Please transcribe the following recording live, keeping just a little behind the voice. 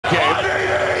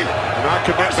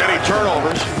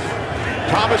turnovers.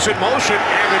 Thomas in motion,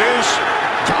 and it is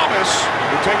Thomas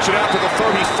who takes it out to the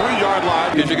 33-yard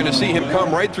line. Because you're going to see him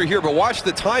come right through here, but watch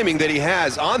the timing that he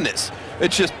has on this.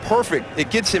 It's just perfect. It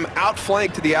gets him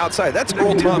outflanked to the outside. That's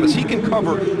Earl Thomas. He can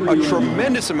cover a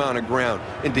tremendous amount of ground,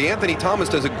 and DeAnthony Thomas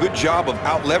does a good job of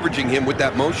out-leveraging him with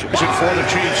that motion. For the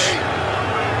Chiefs.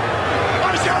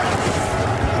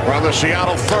 From the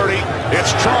Seattle 30,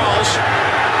 it's Charles.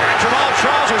 And Jamal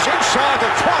Charles is inside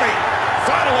the 20.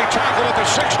 Finally tackled at the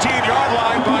 16-yard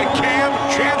line by Cam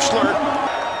Chancellor.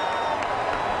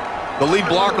 The lead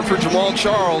blocker for Jamal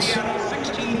Charles.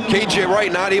 KJ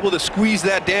Wright not able to squeeze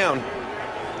that down.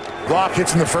 Block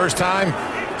hits him the first time,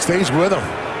 stays with him.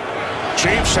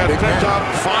 Chiefs have picked up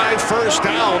 5 first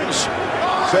downs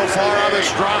so far on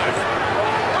this drive.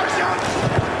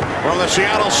 From the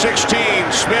Seattle 16,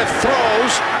 Smith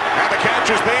throws, and the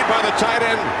catch is made by the tight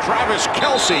end, Travis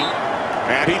Kelce,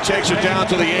 and he takes it down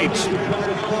to the 8.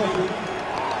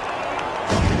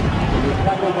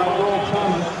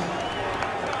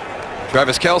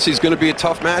 Travis Kelce is going to be a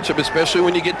tough matchup, especially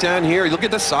when you get down here. Look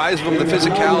at the size of him, the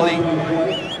physicality.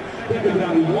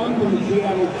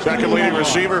 Second leading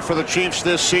receiver for the Chiefs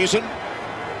this season.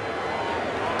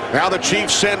 Now the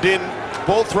Chiefs send in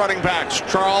both running backs.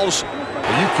 Charles.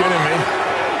 Are you kidding me?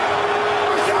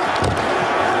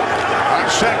 On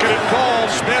second and goal,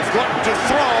 Smith looking to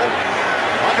throw.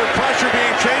 Under pressure,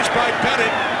 being chased by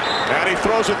Bennett. And he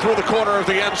throws it through the corner of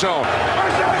the end zone.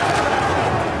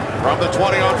 From the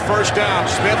 20 on first down,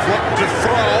 Smith looking to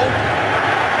throw.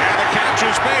 And the catch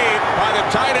is made by the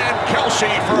tight end, Kelce,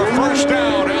 for a first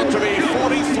down out to the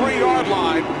 43-yard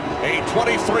line. A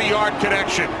 23-yard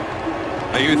connection.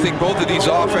 Now you would think both of these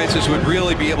offenses would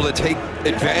really be able to take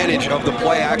advantage of the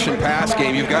play-action pass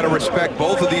game. You've got to respect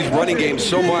both of these running games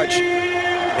so much.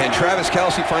 And Travis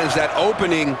Kelce finds that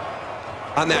opening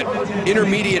on that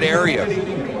intermediate area.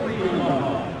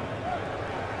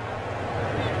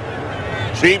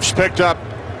 Chiefs picked up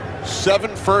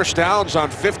 7 first downs on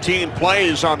 15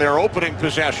 plays on their opening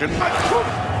possession.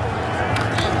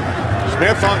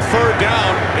 Smith on third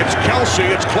down. It's Kelce.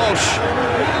 It's close.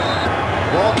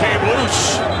 Ball came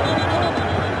loose.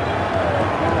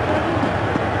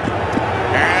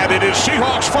 And it is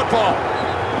Seahawks football.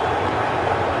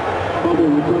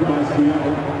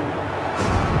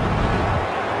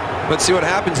 Let's see what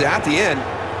happens at the end.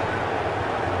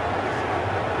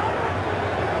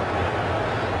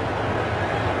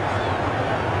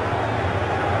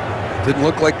 Didn't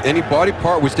look like any body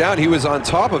part was down. He was on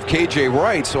top of KJ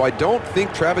Wright, so I don't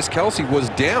think Travis Kelce was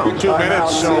down. 2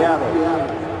 minutes, so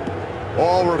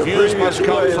all reviews must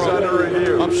come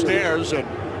from upstairs, and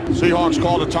Seahawks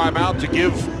called a timeout to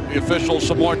give the officials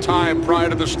some more time prior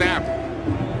to the snap.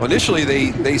 Initially,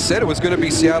 they said it was going to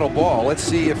be Seattle ball. Let's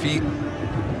see if he...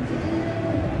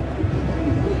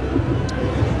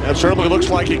 It certainly looks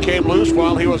like he came loose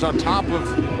while he was on top of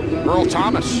Earl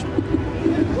Thomas.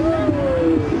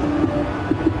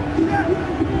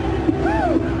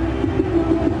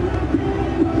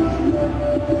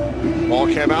 Ball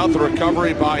came out, the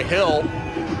recovery by Hill.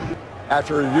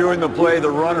 After reviewing the play, the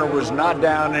runner was not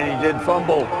down and he did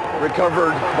fumble,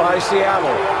 recovered by Seattle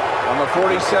on the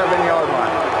 47-yard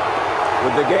line.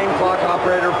 With the game clock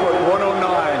operator put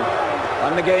 109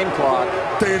 on the game clock.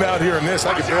 Staying out here in this,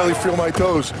 I can barely feel my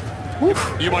toes.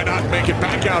 Oof. You might not make it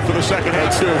back out for the second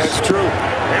half. That's true.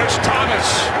 Here's Thomas.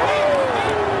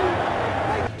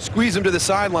 Squeeze him to the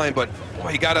sideline, but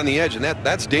boy, he got on the edge, and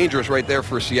that's dangerous right there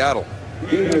for Seattle.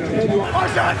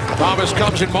 Thomas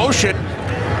comes in motion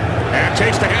and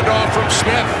takes the handoff from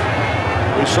Smith.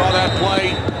 We saw that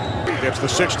play. It's the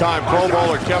 6-time Pro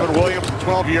Bowler Kevin Williams,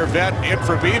 12-year vet, in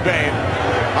for B-Bane.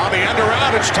 On the end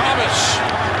around, it's Thomas.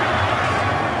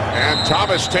 And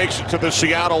Thomas takes it to the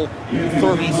Seattle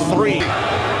 33.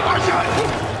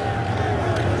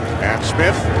 And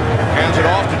Smith hands it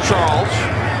off to Charles.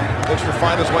 Looks to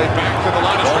find his way back to the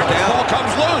line of scrimmage. The ball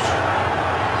comes loose.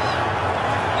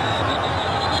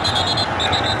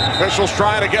 Officials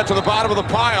trying to get to the bottom of the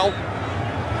pile.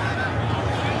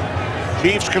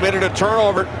 Chiefs committed a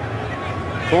turnover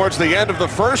towards the end of the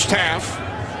first half.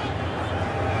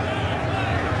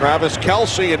 Travis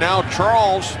Kelce and now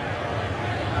Charles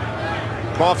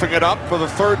coughing it up for the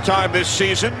 3rd time this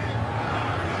season.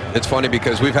 It's funny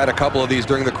because we've had a couple of these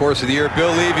during the course of the year. Bill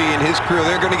Levy and his crew,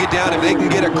 they're going to get down. If they can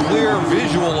get a clear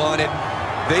visual on it,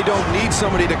 they don't need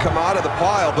somebody to come out of the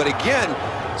pile. But again,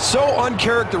 so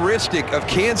uncharacteristic of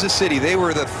Kansas City. They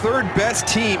were the 3rd best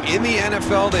team in the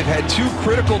NFL. They've had 2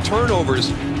 critical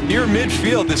turnovers near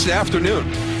midfield this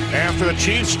afternoon. After the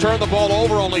Chiefs turned the ball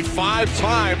over only 5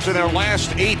 times in their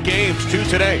last 8 games, 2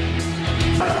 today.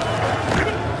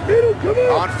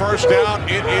 On first down,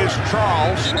 it is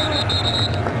Charles.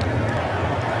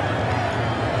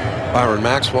 Byron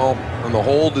Maxwell on the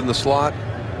hold in the slot.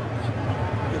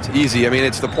 It's easy. I mean,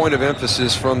 it's the point of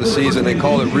emphasis from the season. They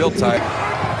call it real time.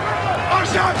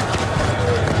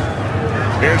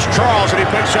 Here's Charles, and he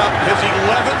picks up his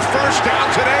 11th first down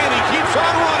today, and he keeps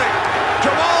on running.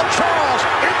 Jamal Charles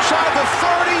inside the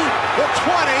 30, the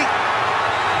 20.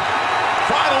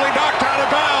 Finally knocked out of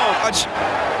bounds.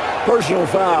 Personal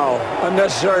foul,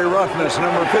 unnecessary roughness,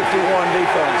 number 51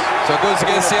 defense. So it goes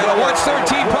against Seattle. Watch 13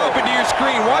 pop into your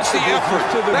screen. Watch the effort.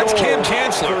 That's Cam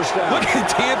Chancellor. Look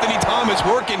at Anthony Thomas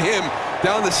working him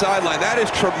down the sideline. That is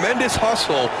tremendous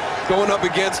hustle going up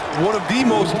against one of the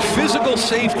most physical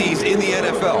safeties in the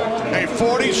NFL. A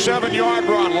 47-yard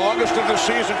run, longest of the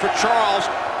season for Charles.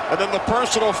 And then the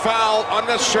personal foul,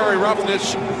 unnecessary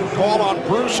roughness call on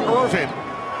Bruce Irvin.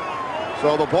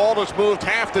 So the ball has moved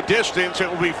half the distance. It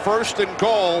will be first and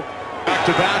goal.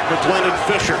 Back-to-back with Glenn and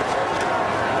Fisher.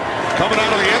 Coming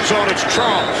out of the end zone, it's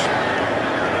Charles.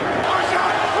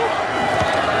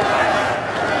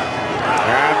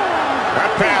 And that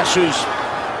pass is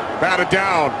batted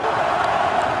down.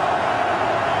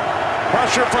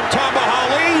 Pressure from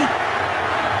Tamahali.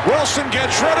 Wilson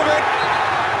gets rid of it.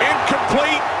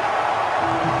 Incomplete.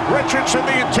 Richardson,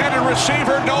 the intended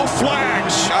receiver, no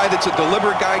flags. Guy that's a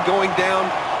deliberate guy going down,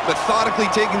 methodically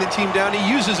taking the team down. He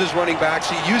uses his running backs.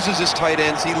 He uses his tight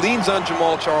ends. He leans on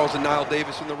Jamal Charles and Niall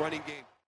Davis in the running game.